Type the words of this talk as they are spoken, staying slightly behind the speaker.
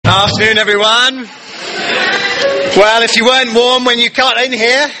Afternoon, everyone. Well, if you weren't warm when you got in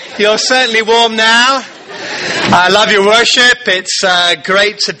here, you're certainly warm now. I love your worship. It's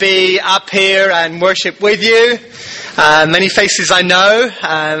great to be up here and worship with you. Many faces I know,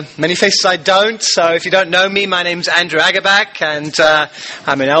 many faces I don't. So if you don't know me, my name's Andrew Agabak, and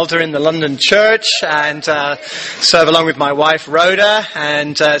I'm an elder in the London church and serve along with my wife Rhoda.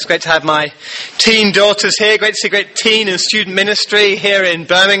 And it's great to have my teen daughters here. Great to see great teen and student ministry here in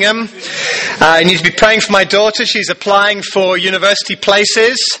Birmingham. I need to be praying for my daughter. She's applying for university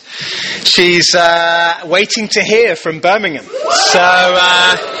places. She's waiting to hear from Birmingham.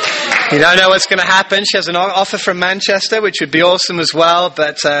 So you don't know what's going to happen. She has an offer from Manchester, which would be awesome as well,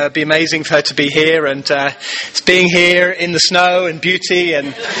 but it'd be amazing for her to be here. And it's being here in the snow and beauty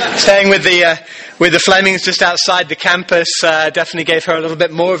and staying with the Flemings just outside the campus definitely gave her a little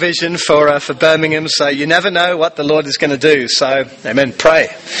bit more vision for Birmingham. So you never know what the Lord is going to do. So, amen. Pray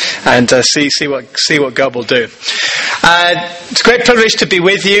and see what God will do. It's a great privilege to be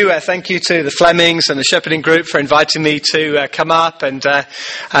with you. Thank you to the Flemings and the shepherding group for inviting me to come up and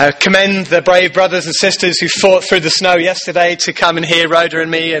commend the brave brothers and sisters who fought through the snow yesterday to come and hear Rhoda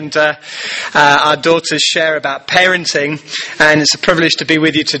and me and our daughters share about parenting. And it's a privilege to be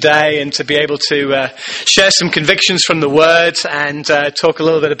with you today and to be able to share some convictions from the Word and talk a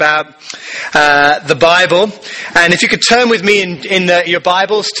little bit about the Bible. And if you could turn with me in your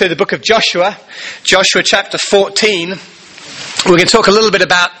Bibles to the book of Joshua chapter 14, we're going to talk a little bit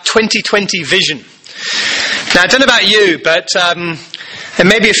about 2020 vision. Now, I don't know about you, but there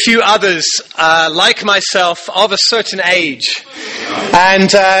may be a few others like myself of a certain age. And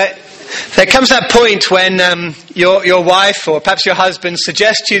there comes that point when your wife or perhaps your husband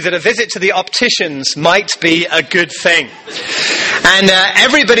suggests to you that a visit to the opticians might be a good thing. And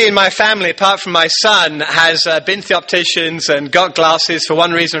everybody in my family, apart from my son, has been to the opticians and got glasses for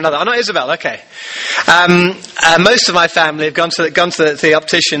one reason or another. Oh, not Isabel, okay. Most of my family have gone to the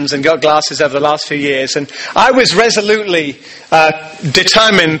opticians and got glasses over the last few years. And I was resolutely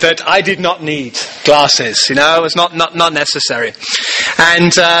determined that I did not need glasses. You know, it was not necessary.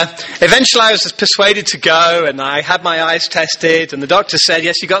 And eventually I was persuaded to go, and I had my eyes tested, and the doctor said,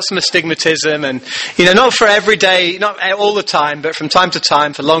 yes, you got some astigmatism, and, you know, not for every day, not all the time, but from time to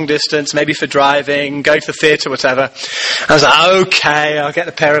time for long distance, maybe for driving, go to the theatre, whatever. I was like, okay, I'll get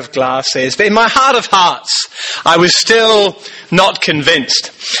a pair of glasses. But in my heart of hearts, I was still not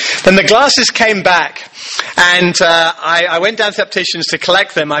convinced. Then the glasses came back. And I went down to the opticians to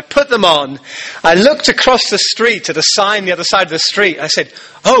collect them. I put them on. I looked across the street at a sign the other side of the street. I said,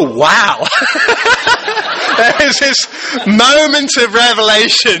 oh, wow. There's this moment of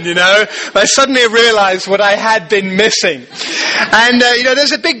revelation, you know. I suddenly realized what I had been missing. And, you know,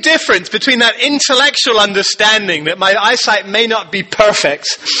 there's a big difference between that intellectual understanding that my eyesight may not be perfect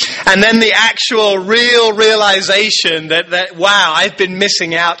and then the actual real realization that wow, I've been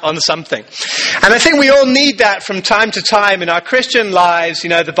missing out on something. And I think we all need that from time to time in our Christian lives. You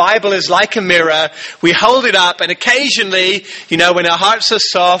know, the Bible is like a mirror. We hold it up, and occasionally, you know, when our hearts are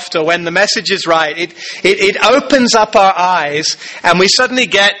soft or when the message is right, it opens up our eyes and we suddenly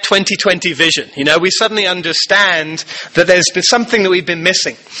get 2020 vision. You know, we suddenly understand that there's been something that we've been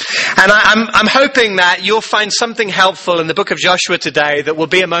missing. And I'm hoping that you'll find something helpful in the book of Joshua today that will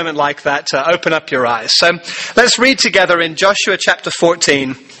be a moment like that to open up your eyes. So let's read together in Joshua chapter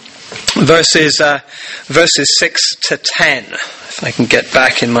 14. Verses 6 to 10. If I can get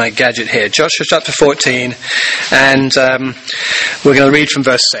back in my gadget here. Joshua chapter 14, and we're going to read from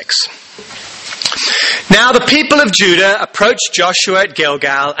verse 6. Now the people of Judah approached Joshua at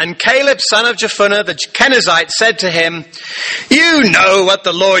Gilgal, and Caleb, son of Jephunneh, the Kenizzite, said to him, you know what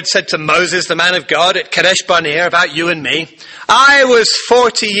the Lord said to Moses, the man of God, at Kadesh Barnea about you and me. I was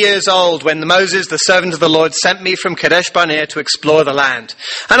 40 years old when Moses, the servant of the Lord, sent me from Kadesh Barnea to explore the land.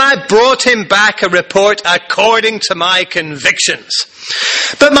 And I brought him back a report according to my convictions.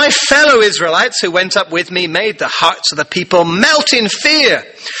 But my fellow Israelites who went up with me made the hearts of the people melt in fear.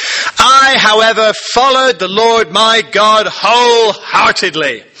 I, however, followed the Lord my God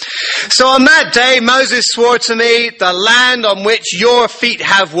wholeheartedly. So on that day Moses swore to me, the land on which your feet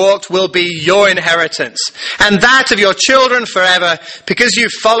have walked will be your inheritance, and that of your children forever, because you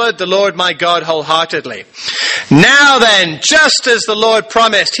followed the Lord my God wholeheartedly. Now then, just as the Lord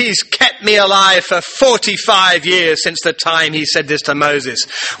promised, he's kept me alive for 45 years since the time he said this to Moses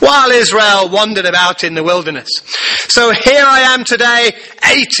while Israel wandered about in the wilderness. So here I am today,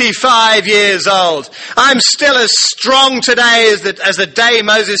 85 years old. I'm still as strong today as the day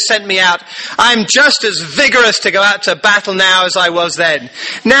Moses sent me out. I'm just as vigorous to go out to battle now as I was then.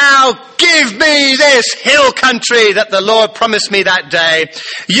 Now give me this hill country that the Lord promised me that day.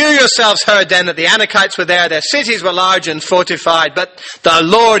 You yourselves heard then that the Anakites were there. Their cities were large and fortified. But the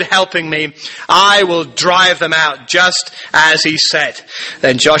Lord helping me, I will drive them out just as he said.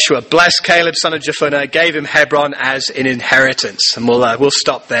 Then Joshua blessed Caleb, son of Jephunneh, gave him Hebron as an inheritance. And we'll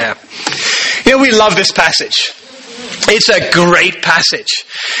stop there. You know, we love this passage. It's a great passage.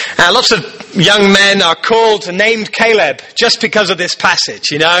 Lots of young men are named Caleb just because of this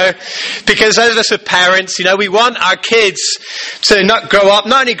passage, you know. Because those of us with parents, you know, we want our kids to not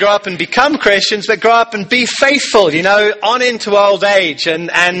only grow up and become Christians, but grow up and be faithful, you know, on into old age. And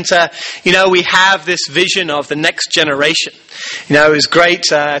you know, we have this vision of the next generation. You know, it was great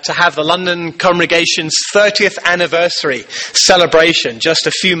to have the London congregation's 30th anniversary celebration just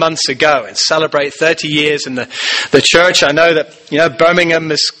a few months ago and celebrate 30 years in the church. I know that, you know, Birmingham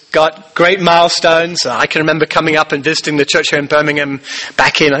has got great milestones. I can remember coming up and visiting the church here in Birmingham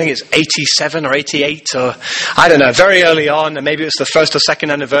back in, I think it's 87 or 88 or I don't know, very early on, and maybe it was the first or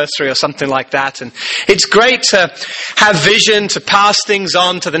second anniversary or something like that. And it's great to have vision, to pass things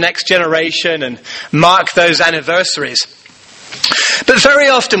on to the next generation and mark those anniversaries. But very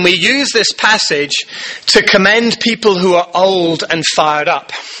often we use this passage to commend people who are old and fired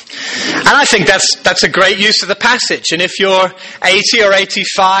up. And I think that's a great use of the passage. And if you're 80 or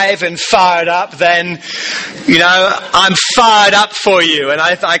 85 and fired up, then, you know, I'm fired up for you and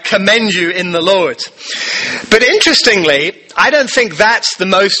I commend you in the Lord. But interestingly, I don't think that's the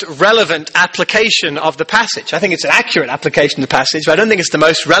most relevant application of the passage. I think it's an accurate application of the passage, but I don't think it's the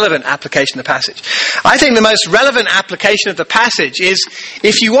most relevant application of the passage. I think the most relevant application of the passage is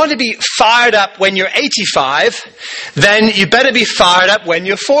if you want to be fired up when you're 85, then you better be fired up when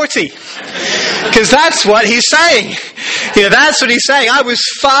you're 40. Because that's what he's saying. You know, that's what he's saying. I was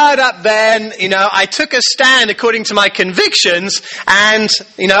fired up then, you know, I took a stand according to my convictions, and,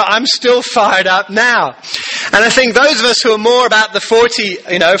 you know, I'm still fired up now. And I think those of us who are more about the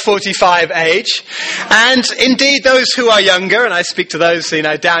 45 age, and indeed those who are younger, and I speak to those, you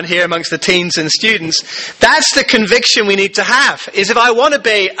know, down here amongst the teens and students, that's the conviction we need to have, is if I want to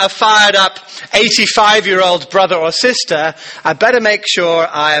be a fired up 85-year-old brother or sister, I better make sure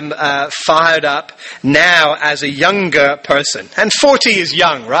I'm fired up now as a younger person. And 40 is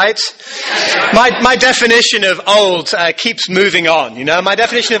young, right? My definition of old keeps moving on, you know. My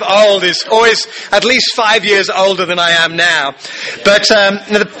definition of old is always at least 5 years older than I am now. But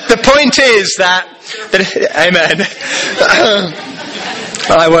the point is that amen.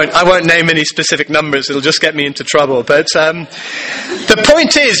 I won't name any specific numbers. It'll just get me into trouble. But the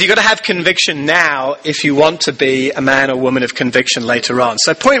point is, you've got to have conviction now if you want to be a man or woman of conviction later on.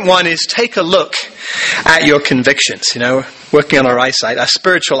 So point one is take a look at your convictions. You know, working on our eyesight, our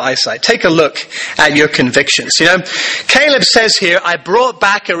spiritual eyesight. Take a look at your convictions. You know, Caleb says here, I brought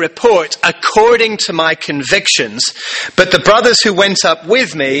back a report according to my convictions, but the brothers who went up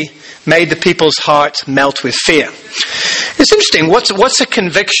with me made the people's heart melt with fear. It's interesting. What's a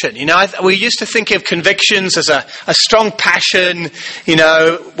conviction? You know, we used to think of convictions as a strong passion. You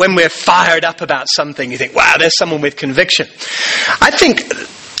know, when we're fired up about something, you think, wow, there's someone with conviction. I think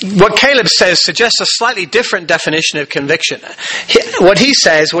what Caleb says suggests a slightly different definition of conviction. What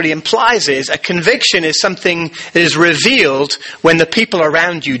he implies is a conviction is something that is revealed when the people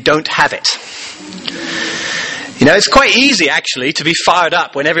around you don't have it. You know, it's quite easy, actually, to be fired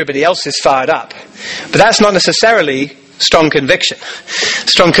up when everybody else is fired up. But that's not necessarily strong conviction.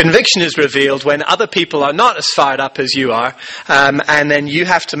 Strong conviction is revealed when other people are not as fired up as you are, and then you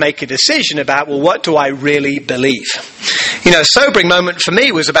have to make a decision about, well, what do I really believe? You know, a sobering moment for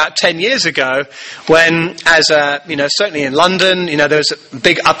me was about 10 years ago when, certainly in London, you know, there was a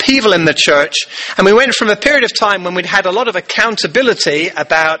big upheaval in the church, and we went from a period of time when we'd had a lot of accountability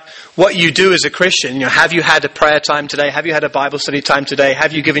about what you do as a Christian. You know, have you had a prayer time today? Have you had a Bible study time today?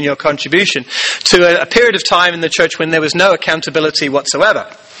 Have you given your contribution? To a period of time in the church when there was no accountability whatsoever.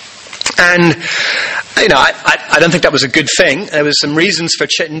 And, you know, I don't think that was a good thing. There was some reasons for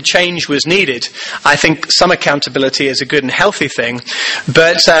change was needed. I think some accountability is a good and healthy thing.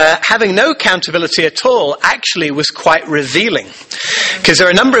 But having no accountability at all actually was quite revealing. Because there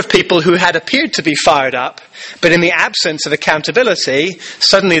are a number of people who had appeared to be fired up, but in the absence of accountability,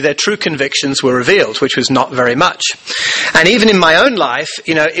 suddenly their true convictions were revealed, which was not very much. And even in my own life,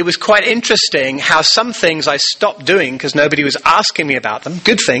 it was quite interesting how some things I stopped doing because nobody was asking me about them,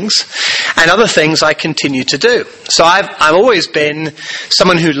 good things, and other things I continued to do. So I've always been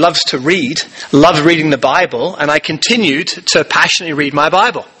someone who loves to read, loved reading the Bible, and I continued to passionately read my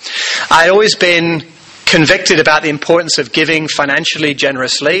Bible. I'd always been convicted about the importance of giving financially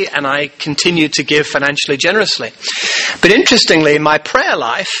generously, and I continued to give financially generously. But interestingly, my prayer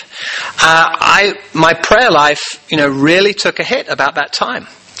life, really took a hit about that time.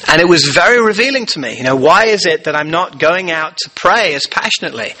 And it was very revealing to me. Why is it that I'm not going out to pray as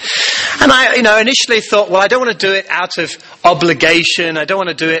passionately? And I, initially thought, well, I don't want to do it out of obligation. I don't want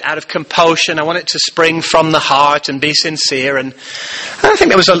to do it out of compulsion. I want it to spring from the heart and be sincere. And I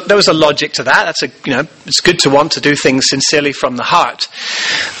think there was a logic to that. It's good to want to do things sincerely from the heart.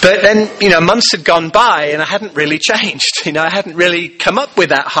 But then, months had gone by and I hadn't really changed. I hadn't really come up with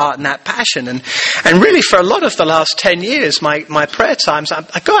that heart and that passion. And really for a lot of the last 10 years, my prayer times,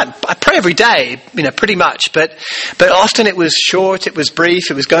 I pray every day, pretty much, but often it was short, it was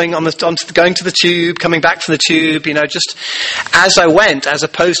brief, it was going to the tube, coming back from the tube, just as I went, as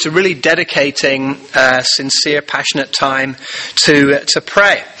opposed to really dedicating sincere, passionate time to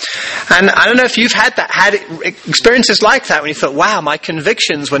pray. And I don't know if you've had experiences like that when you thought, wow, my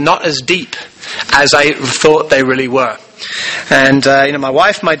convictions were not as deep as I thought they really were. And my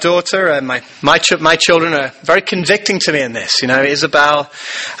wife, my daughter, and my children are very convicting to me in this. Isabel,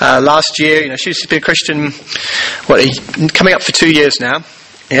 last year, she's been a Christian, coming up for 2 years now.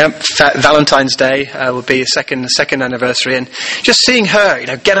 Valentine's Day will be a second anniversary, and just seeing her,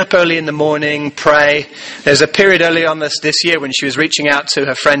 get up early in the morning, pray. There's a period early on this year when she was reaching out to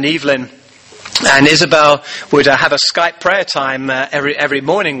her friend Evelyn. And Isabel would have a Skype prayer time every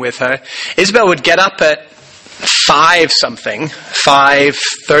morning with her. Isabel would get up at 5:30.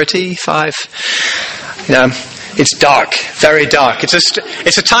 It's dark, very dark.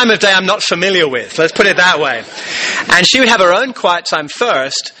 It's a time of day I'm not familiar with. Let's put it that way. And she would have her own quiet time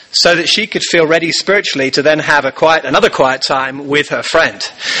first, so that she could feel ready spiritually to then have another quiet time with her friend.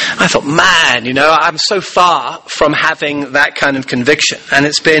 I thought, man, I'm so far from having that kind of conviction. And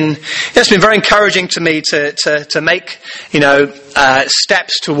it's been very encouraging to me to make,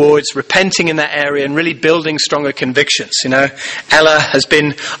 steps towards repenting in that area and really building stronger convictions. Ella has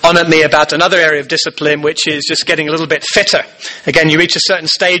been on at me about another area of discipline, which is just getting a little bit fitter. Again, you reach a certain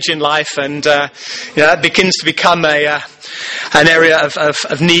stage in life and, that begins to become an area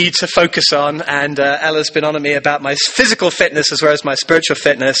of need to focus on, and Ella's been on at me about my physical fitness as well as my spiritual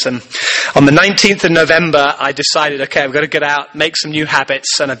fitness. And on the 19th of November, I decided, okay, I've got to get out, make some new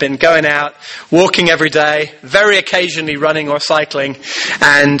habits, and I've been going out, walking every day, very occasionally running or cycling,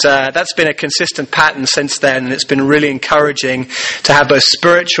 and that's been a consistent pattern since then, and it's been really encouraging to have both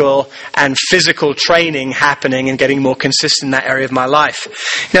spiritual and physical training happening and getting more consistent in that area of my life.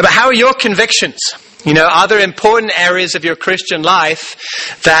 But how are your convictions? Are there important areas of your Christian life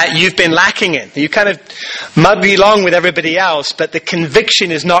that you've been lacking in? You kind of mug along with everybody else, but the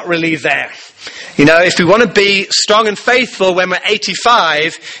conviction is not really there. If we want to be strong and faithful when we're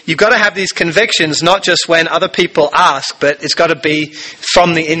 85, you've got to have these convictions, not just when other people ask, but it's got to be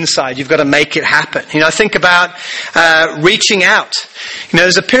from the inside. You've got to make it happen. Think about reaching out.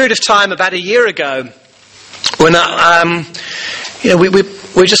 There's a period of time about a year ago when we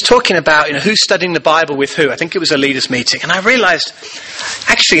were just talking about who's studying the Bible with who. I think it was a leaders meeting, and I realized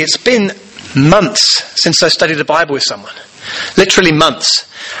actually it's been months since I studied the Bible with someone. Literally months.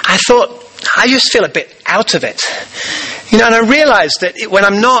 I thought, I just feel a bit out of it. And I realized that when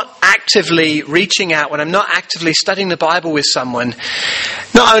I'm not actively reaching out, when I'm not actively studying the Bible with someone,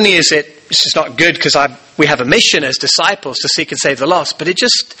 not only is it's just not good because we have a mission as disciples to seek and save the lost, but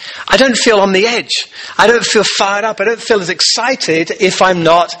I don't feel on the edge. I don't feel fired up. I don't feel as excited if I'm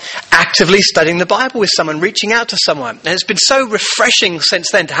not actively studying the Bible with someone, reaching out to someone. And it's been so refreshing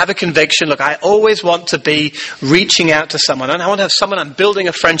since then to have a conviction. Look, I always want to be reaching out to someone. And I want to have someone I'm building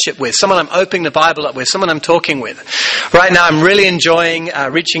a friendship with, someone I'm opening the Bible up with, someone I'm talking with. Right now I'm really enjoying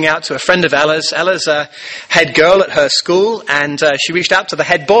reaching out to a friend of Ella's. Ella's a head girl at her school, and she reached out to the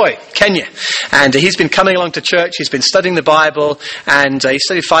head boy, Kenya. And he's been coming along to church, he's been studying the Bible, and he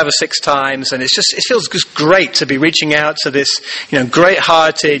studied 5 or 6 times, and it feels just great to be reaching out to this,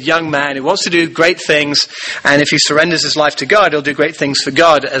 great-hearted young man who wants to do great things, and if he surrenders his life to God, he'll do great things for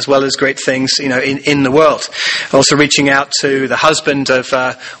God as well as great things, in the world. Also reaching out to the husband of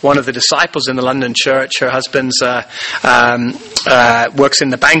one of the disciples in the London church. Her husband's works in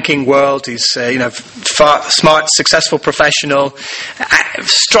the banking world. He's, smart, successful professional,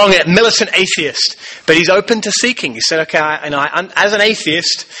 strong, militant atheist, but but he's open to seeking. He said, okay, as an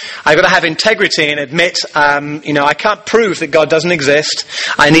atheist, I've got to have integrity and admit, I can't prove that God doesn't exist.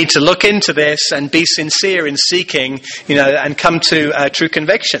 I need to look into this and be sincere in seeking, and come to true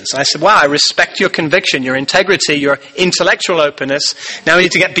convictions. And I said, wow, I respect your conviction, your integrity, your intellectual openness. Now we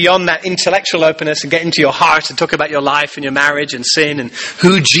need to get beyond that intellectual openness and get into your heart and talk about your life and your marriage and sin and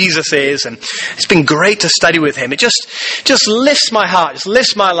who Jesus is. And it's been great to study with him. It just lifts my heart, just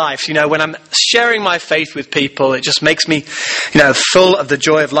lifts my life. When I'm sharing my faith with people, it just makes me, full of the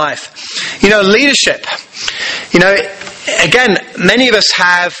joy of life. Leadership. Again, many of us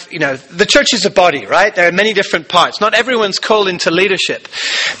have, the church is a body, right? There are many different parts. Not everyone's called into leadership.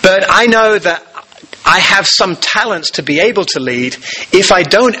 But I know that I have some talents to be able to lead. If I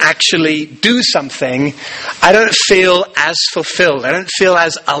don't actually do something, I don't feel as fulfilled. I don't feel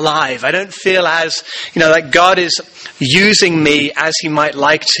as alive. I don't feel as, like God is using me as he might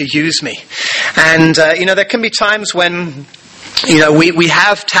like to use me. And, there can be times when, we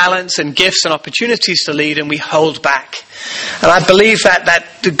have talents and gifts and opportunities to lead and we hold back. And I believe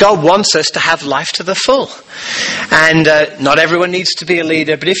that God wants us to have life to the full. And not everyone needs to be a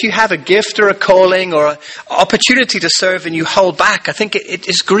leader, but if you have a gift or a calling or an opportunity to serve and you hold back, I think it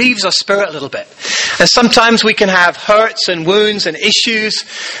just grieves our spirit a little bit. And sometimes we can have hurts and wounds and issues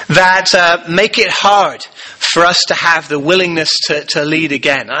that make it hard for us to have the willingness to lead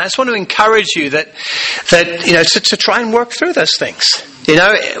again. And I just want to encourage you that to try and work through those things.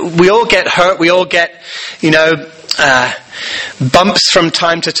 We all get hurt, we all get, bumps from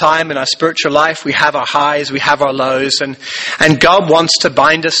time to time in our spiritual life. We have our highs, we have our lows, and God wants to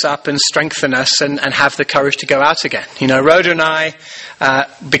bind us up and strengthen us and have the courage to go out again. Rhoda and I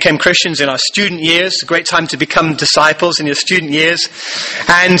became Christians in our student years. A great time to become disciples in your student years.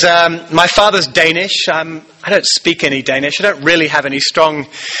 And my father's Danish. I don't speak any Danish. I don't really have any strong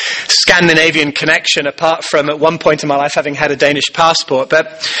Scandinavian connection apart from at one point in my life having had a Danish passport. But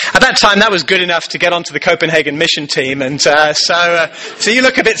at that time, that was good enough to get onto the Copenhagen mission team. And so you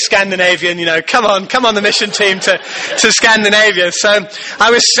look a bit Scandinavian, come on the mission team to Scandinavia. So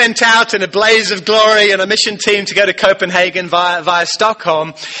I was sent out in a blaze of glory on a mission team to go to Copenhagen via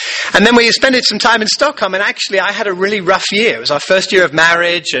Stockholm. And then we spent some time in Stockholm, and actually I had a really rough year. It was our first year of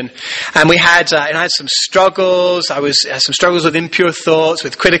marriage, and we had I had some struggles. I had some struggles with impure thoughts,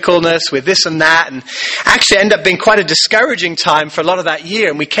 with criticalness, with this and that, and actually ended up being quite a discouraging time for a lot of that year.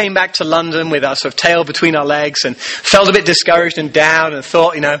 And we came back to London with our sort of tail between our legs and felt a bit discouraged and down and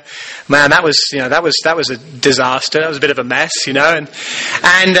thought, man, that was a disaster. That was a bit of a mess, and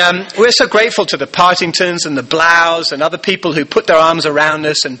we're so grateful to the Partingtons and the Blaus and other people who put their arms around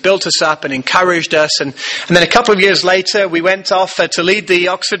us and built us up and encouraged us. And then a couple of years later, we went off to lead the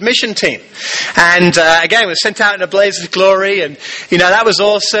Oxford mission team. And again, we were sent out in a blaze of glory, and that was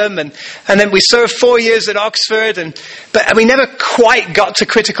awesome. And then we served 4 years at Oxford, but we never quite got to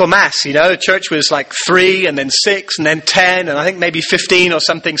critical mass. The church was like 3, and then 6, and then 10, and I think maybe 15 or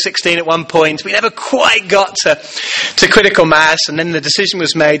something, 16 at one point. We never quite got to critical mass, and then the decision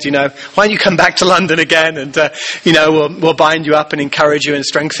was made. Why don't you come back to London again, and we'll bind you up and encourage you and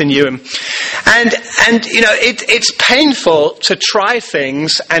strengthen you. And it's painful to try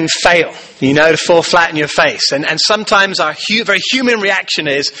things and fail. To fall flat in your face. And sometimes our very human reaction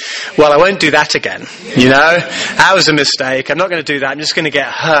is, well, I won't do that again. That was a mistake. I'm not going to do that. I'm just going to get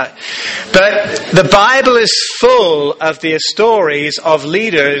hurt. But the Bible is full of the stories of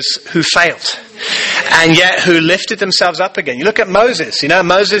leaders who failed. And yet who lifted themselves up again. You look at Moses.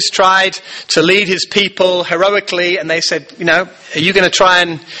 Moses tried to lead his people heroically, and they said, are you going to try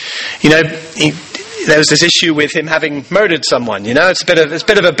and, there was this issue with him having murdered someone. It's a bit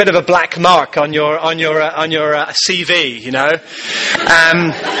of a black mark on your CV.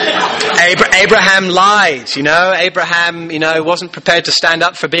 Abraham lied. Abraham wasn't prepared to stand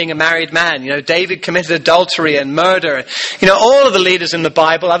up for being a married man. David committed adultery and murder. All of the leaders in the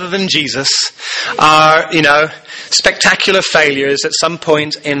Bible, other than Jesus, are spectacular failures at some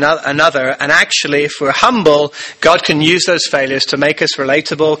point in another. And actually, if we're humble, God can use those failures to make us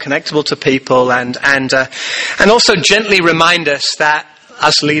relatable, connectable to people, and also gently remind us that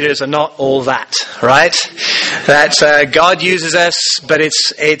us leaders are not all that, right? That God uses us, but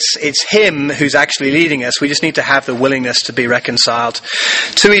it's Him who's actually leading us. We just need to have the willingness to be reconciled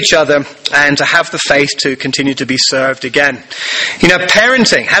to each other and to have the faith to continue to be served again.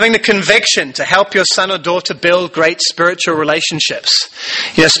 Parenting, having the conviction to help your son or daughter build great spiritual relationships.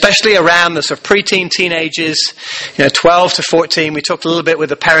 Especially around the sort of preteen teenagers, 12 to 14. We talked a little bit with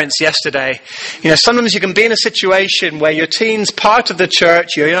the parents yesterday. Sometimes you can be in a situation where your teen's part of the church,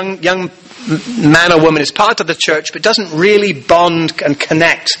 church, your young man or woman is part of the church but doesn't really bond and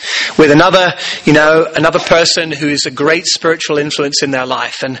connect with another person who is a great spiritual influence in their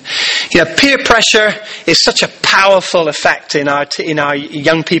life. And peer pressure is such a powerful effect in our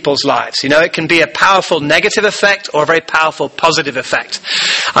young people's lives. It can be a powerful negative effect or a very powerful positive effect.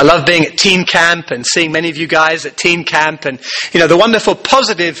 I love being at teen camp and seeing many of you guys at teen camp, and the wonderful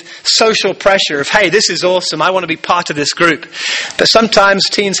positive social pressure of, hey, this is awesome, I want to be part of this group. But sometimes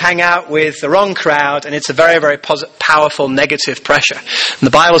teens hang out with the wrong crowd, and it's a very, very powerful negative pressure. And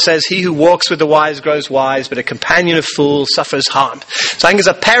the Bible says, he who walks with the wise grows wise, but a companion of fools suffers harm. So I think as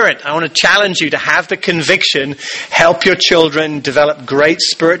a parent, I want to challenge you to have the conviction, help your children develop great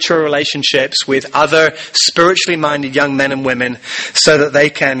spiritual relationships with other spiritually minded young men and women so that they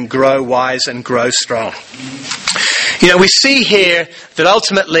can grow wise and grow strong. We see here that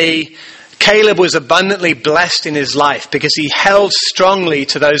ultimately Caleb was abundantly blessed in his life because he held strongly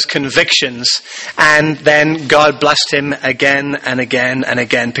to those convictions, and then God blessed him again and again and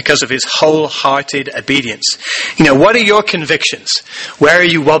again because of his wholehearted obedience. What are your convictions? Where are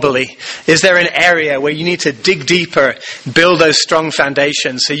you wobbly? Is there an area where you need to dig deeper, build those strong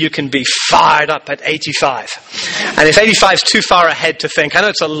foundations so you can be fired up at 85? And if 85 is too far ahead to think, I know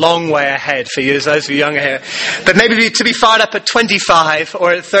it's a long way ahead for you, as those who are younger here, but maybe to be fired up at 25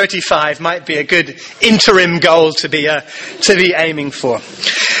 or at 35 might be a good interim goal to be aiming for.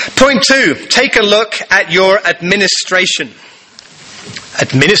 Point 2, take a look at your administration.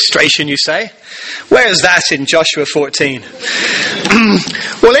 Administration, you say? Where is that in Joshua 14?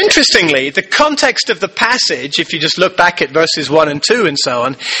 Well, interestingly, the context of the passage, if you just look back at verses 1 and 2 and so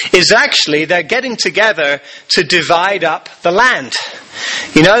on, is actually they're getting together to divide up the land.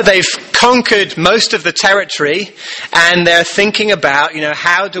 They've conquered most of the territory, and they're thinking about,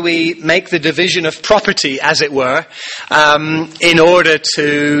 how do we make the division of property, as it were, in order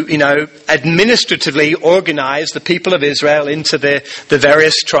to, administratively organize the people of Israel into the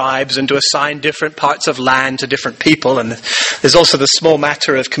various tribes and to assign different parts of land to different people. And there's also the small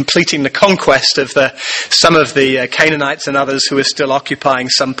matter of completing the conquest of some of the Canaanites and others who are still occupying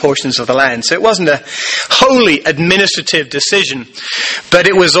some portions of the land. So it wasn't a wholly administrative decision, but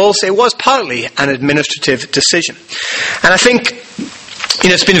it was partly an administrative decision. And I think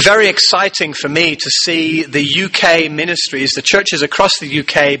it's been very exciting for me to see the UK ministries, the churches across the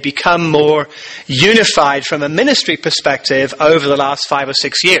UK, become more unified from a ministry perspective over the last 5 or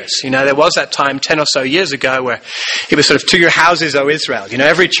 6 years. There was that time 10 or so years ago where it was sort of to your houses, O Israel.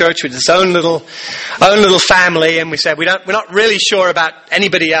 Every church with its own little family, and we said we're not really sure about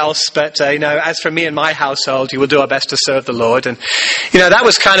anybody else, but as for me and my household, we will do our best to serve the Lord. And that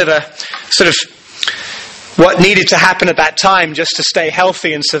was kind of a sort of what needed to happen at that time just to stay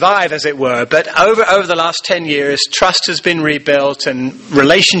healthy and survive, as it were. But over the last 10 years, trust has been rebuilt and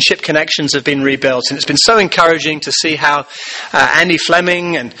relationship connections have been rebuilt. And it's been so encouraging to see how Andy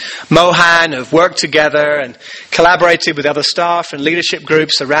Fleming and Mohan have worked together and collaborated with other staff and leadership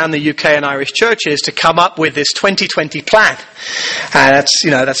groups around the UK and Irish churches to come up with this 2020 plan. And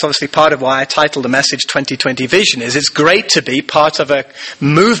that's obviously part of why I titled the message 2020 Vision. It's great to be part of a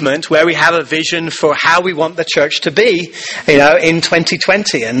movement where we have a vision for how we want the church to be, in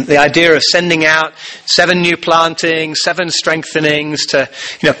 2020. And the idea of sending out 7 new plantings, 7 strengthenings to,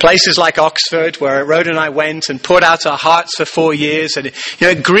 places like Oxford, where Rhoda and I went and poured out our hearts for 4 years. And,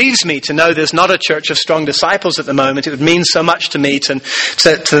 it grieves me to know there's not a church of strong disciples at the moment. It would mean so much to me to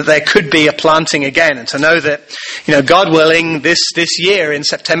there could be a planting again. And to know that, God willing, this year in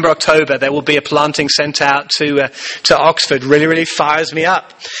September, October, there will be a planting sent out to Oxford really, really fires me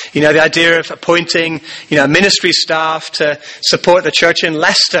up. The idea of appointing, ministry staff to support the church in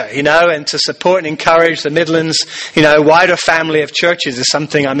Leicester, and to support and encourage the Midlands, wider family of churches is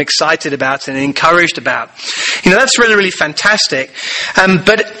something I'm excited about and encouraged about. That's really, really fantastic.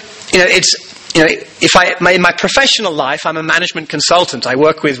 But in my professional life, I'm a management consultant. I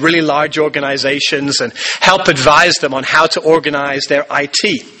work with really large organizations and help advise them on how to organize their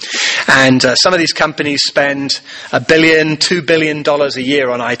IT. And some of these companies spend $1 billion, $2 billion a year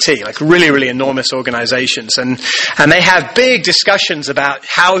on IT, like really, really enormous organizations. And they have big discussions about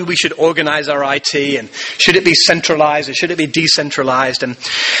how we should organize our IT, and should it be centralized or should it be decentralized? And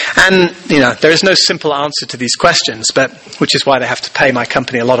there is no simple answer to these questions, which is why they have to pay my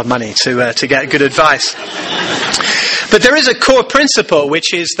company a lot of money to get good advice. But there is a core principle,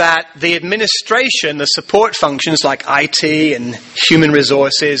 which is that the administration, the support functions like IT and human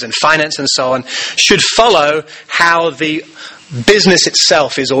resources and finance and so on, should follow how the business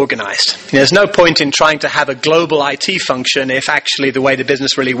itself is organized. There's no point in trying to have a global IT function if actually the way the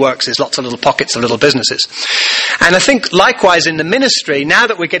business really works is lots of little pockets of little businesses. And I think likewise in the ministry, now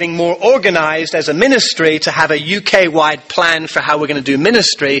that we're getting more organized as a ministry to have a UK-wide plan for how we're going to do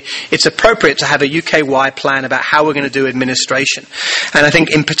ministry, it's appropriate to have a UK-wide plan about how we're going to do administration. And I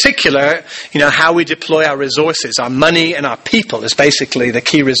think in particular, how we deploy our resources, our money and our people is basically the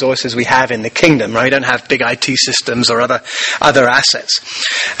key resources we have in the kingdom, right? We don't have big IT systems or other assets.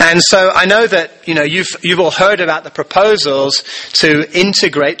 And so I know that, you've all heard about the proposals to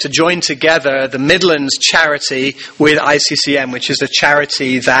join together the Midlands charity with ICCM, which is a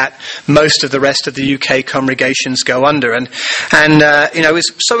charity that most of the rest of the UK congregations go under. And it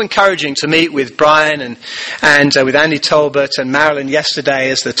was so encouraging to meet with Brian and with Andy Talbot and Marilyn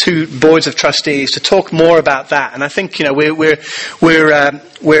yesterday as the two boards of trustees to talk more about that. And I think,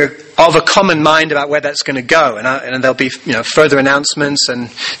 we're of a common mind about where that's going to go, and there'll be further announcements and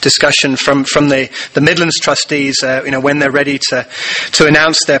discussion from the Midlands trustees when they're ready to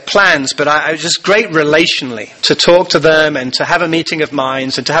announce their plans. But I was just great relationally to talk to them and to have a meeting of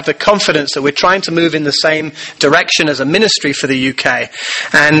minds and to have the confidence that we're trying to move in the same direction as a ministry for the UK.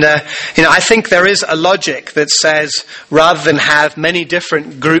 And I think there is a logic that says rather than have many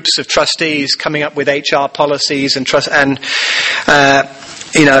different groups of trustees coming up with HR policies and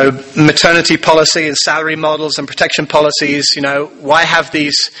maternity policy and salary models and protection policies, why have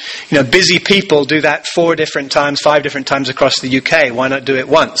these, busy people do that 5 different times across the UK? Why not do it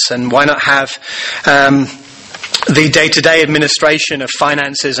once? And why not have, the day-to-day administration of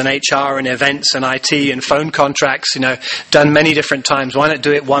finances and HR and events and IT and phone contracts, done many different times? Why not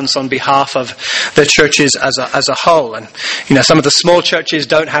do it once on behalf of the churches as a whole? And, some of the small churches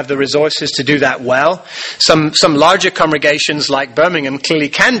don't have the resources to do that well. Some larger congregations like Birmingham clearly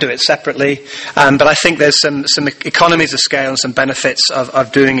can do it separately. But I think there's some economies of scale and some benefits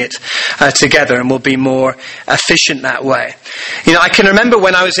of doing it together, and we'll be more efficient that way. I can remember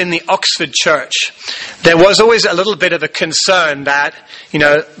when I was in the Oxford church, there was always a little bit of a concern that,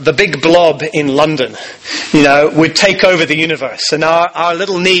 the big blob in London, would take over the universe, and our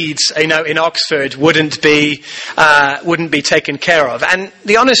little needs, in Oxford wouldn't be taken care of. And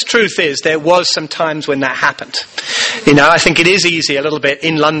the honest truth is, there was some times when that happened. I think it is easy a little bit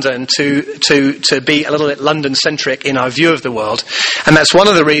in London to be a little bit London-centric in our view of the world. And that's one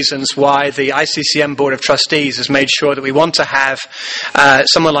of the reasons why the ICCM Board of Trustees has made sure that we want to have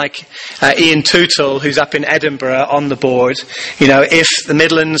someone like Ian Tootle, who's up in Edinburgh, on the board. If the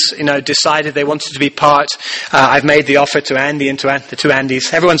Midlands, decided they wanted to be part, I've made the offer to Andy and to the two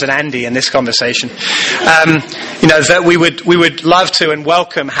Andys. Everyone's an Andy in this conversation. That we would love to and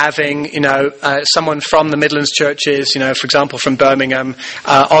welcome having, someone from the Midlands churches, for example, from Birmingham,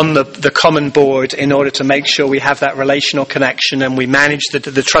 on the common board in order to make sure we have that relational connection and we manage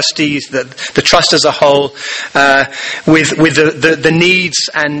the trustees, the trust as a whole, with the needs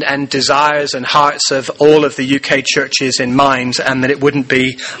and desires and hearts of all of the UK churches in mind, and that it wouldn't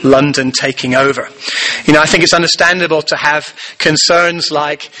be London taking over. I think it's understandable to have concerns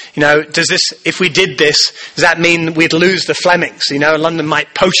like, if we did this, does that mean we'd lose the Flemings? London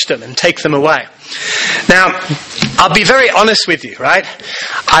might poach them and take them away. Now, I'll be very honest with you, right?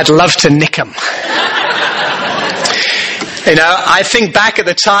 I'd love to nick them. I think back at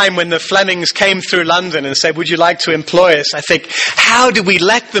the time when the Flemings came through London and said, would you like to employ us? I think, how did we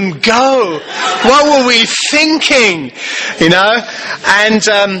let them go? What were we thinking?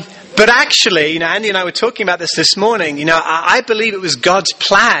 But actually, Andy and I were talking about this morning. I believe it was God's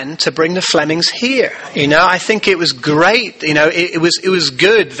plan to bring the Flemings here. I think it was great. It was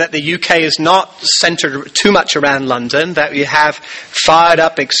good that the UK is not centered too much around London, that we have fired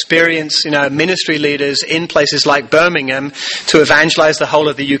up, experienced, ministry leaders in places like Birmingham to evangelize the whole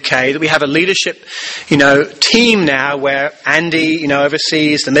of the UK, that we have a leadership, team now where Andy,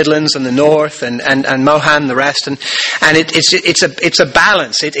 oversees the Midlands and the North and Mohan, the rest. And it's a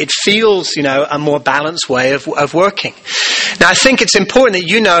balance. It feels, a more balanced way of working. Now, I think it's important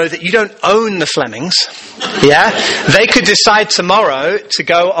that that you don't own the Flemings. Yeah? They could decide tomorrow to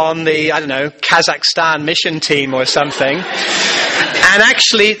go on the, Kazakhstan mission team or something. And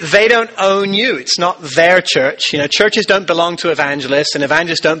actually, they don't own you. It's not their church. Churches don't belong to evangelists, and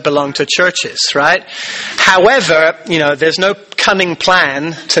evangelists don't belong to churches, right? However, there's no cunning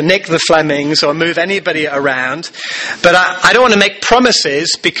plan to nick the Flemings or move anybody around. But I don't want to make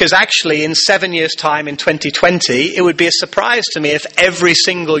promises, because actually in 7 years' time, in 2020, it would be a surprise to me if every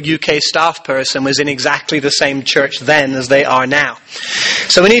single UK staff person was in exactly the same church then as they are now.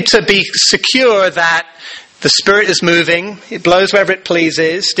 So we need to be secure that The Spirit is moving. It blows wherever it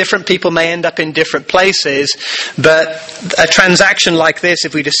pleases. Different people may end up in different places. But a transaction like this,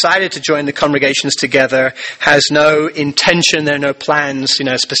 if we decided to join the congregations together, has no intention, there are no plans,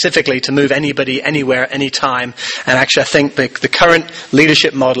 specifically to move anybody anywhere, anytime. And actually, I think the current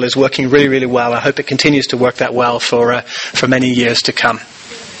leadership model is working really, really well. I hope it continues to work that well for many years to come.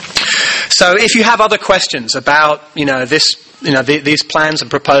 So if you have other questions about, these plans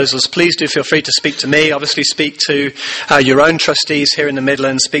and proposals, please do feel free to speak to me. Obviously speak to your own trustees here in the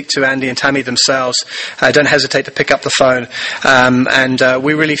Midlands. Speak to Andy and Tammy themselves. Don't hesitate to pick up the phone. And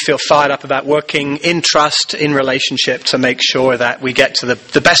we really feel fired up about working in trust, in relationship, to make sure that we get to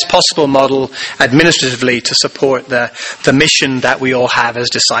the best possible model administratively to support the mission that we all have as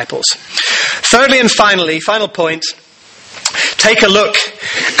disciples. Thirdly and finally, final point, take a look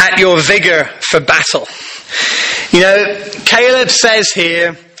at your vigor for battle. Caleb says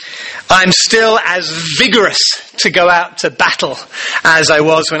here, I'm still as vigorous to go out to battle as I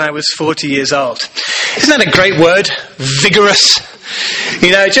was when I was 40 years old. Isn't that a great word? Vigorous.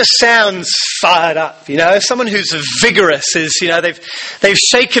 It just sounds fired up. Someone who's vigorous is, they've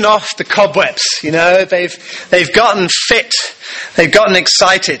shaken off the cobwebs. They've gotten fit. They've gotten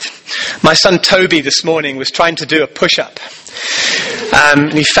excited. My son Toby this morning was trying to do a push-up.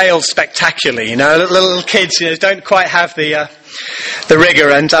 And he failed spectacularly. Little kids, don't quite have the rigor,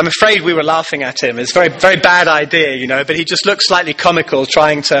 and I'm afraid we were laughing at him. It's a very, very bad idea, but he just looked slightly comical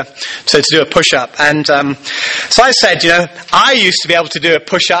trying to do a push-up. And so I said, I used to be able to do a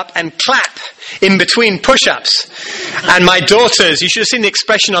push-up and clap in between push-ups. And my daughters, you should have seen the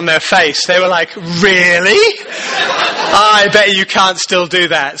expression on their face. They were like, really? I bet you can't still do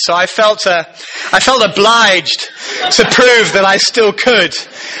that. So I felt obliged to prove that I still could.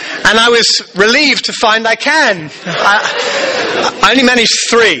 And I was relieved to find I can. I only managed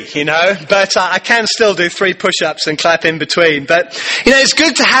 3, but I can still do 3 push-ups and clap in between. But, it's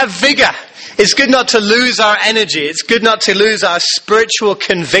good to have vigor. It's good not to lose our energy. It's good not to lose our spiritual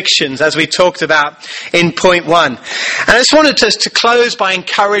convictions, as we talked about in point 1. And I just wanted to close by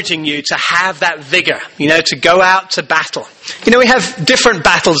encouraging you to have that vigor, to go out to battle. We have different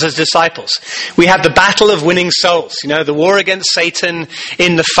battles as disciples. We have the battle of winning souls, the war against Satan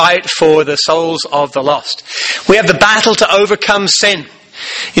in the fight for the souls of the lost. We have the battle to overcome sin.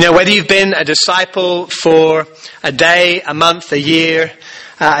 Whether you've been a disciple for a day, a month, a year,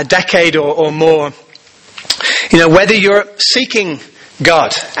 a decade or more, whether you're seeking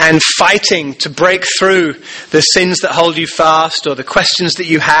God and fighting to break through the sins that hold you fast, or the questions that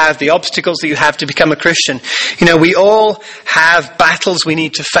you have, the obstacles that you have to become a Christian, we all have battles we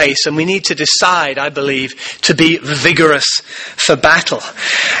need to face, and we need to decide, I believe, to be vigorous for battle.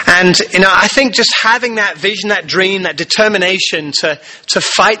 And I think just having that vision, that dream, that determination to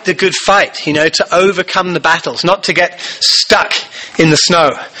fight the good fight, to overcome the battles, not to get stuck in the snow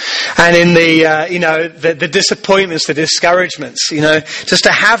and in the disappointments, the discouragements, just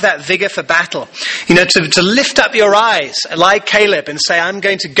to have that vigor for battle, to lift up your eyes like Caleb and say, I'm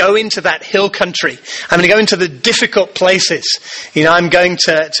going to go into that hill country. I'm going to go into the difficult places. I'm going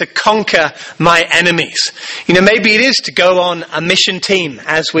to conquer my enemies. Maybe it is to go on a mission team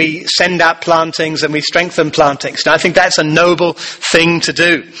as we send out plantings and we strengthen plantings. Now, I think that's a noble thing to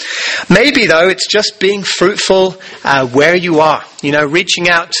do. Maybe, though, it's just being fruitful where you are, reaching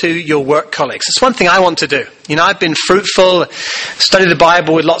out to your work colleagues. It's one thing I want to do. I've been fruitful, studied the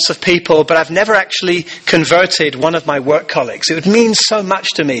Bible with lots of people, but I've never actually converted one of my work colleagues. It would mean so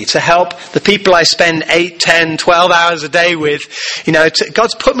much to me to help the people I spend 8, 10, 12 hours a day with.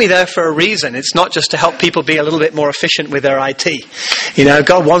 God's put me there for a reason. It's not just to help people be a little bit more efficient with their IT.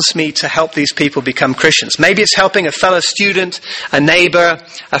 God wants me to help these people become Christians. Maybe it's helping a fellow student, a neighbor,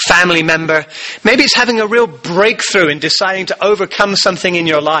 a family member. Maybe it's having a real breakthrough in deciding to overcome something in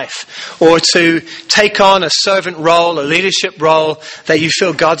your life, or to take on a servant role, a leadership role that you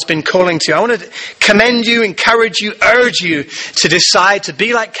feel God's been calling to. I want to commend you, encourage you, urge you to decide to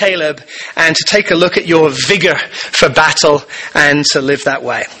be like Caleb and to take a look at your vigor for battle and to live that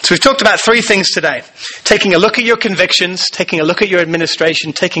way. So we've talked about 3 things today. Taking a look at your convictions, taking a look at your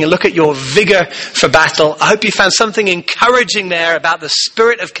administration, taking a look at your vigor for battle. I hope you found something encouraging there about the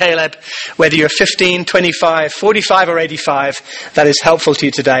spirit of Caleb, whether you're 15, 25, 45 or 85. That is helpful to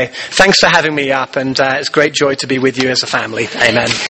you today. Thanks for having me up, and it's great joy to be with you as a family. Amen.